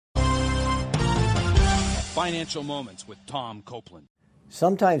Financial Moments with Tom Copeland.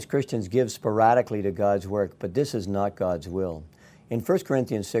 Sometimes Christians give sporadically to God's work, but this is not God's will. In 1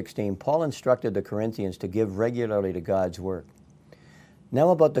 Corinthians 16, Paul instructed the Corinthians to give regularly to God's work.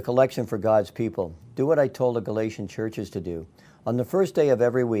 Now about the collection for God's people. Do what I told the Galatian churches to do. On the first day of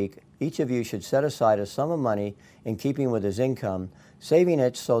every week, each of you should set aside a sum of money in keeping with his income, saving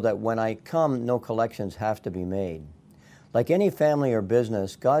it so that when I come, no collections have to be made. Like any family or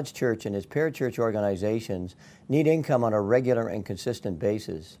business, God's church and his parachurch organizations need income on a regular and consistent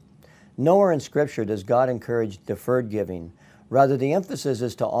basis. Nowhere in Scripture does God encourage deferred giving. Rather, the emphasis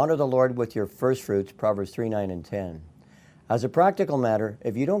is to honor the Lord with your first fruits, Proverbs 3:9 and 10. As a practical matter,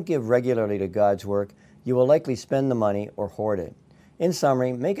 if you don't give regularly to God's work, you will likely spend the money or hoard it. In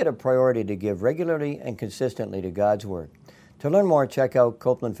summary, make it a priority to give regularly and consistently to God's work. To learn more, check out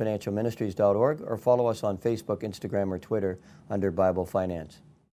CopelandFinancialMinistries.org or follow us on Facebook, Instagram, or Twitter under Bible Finance.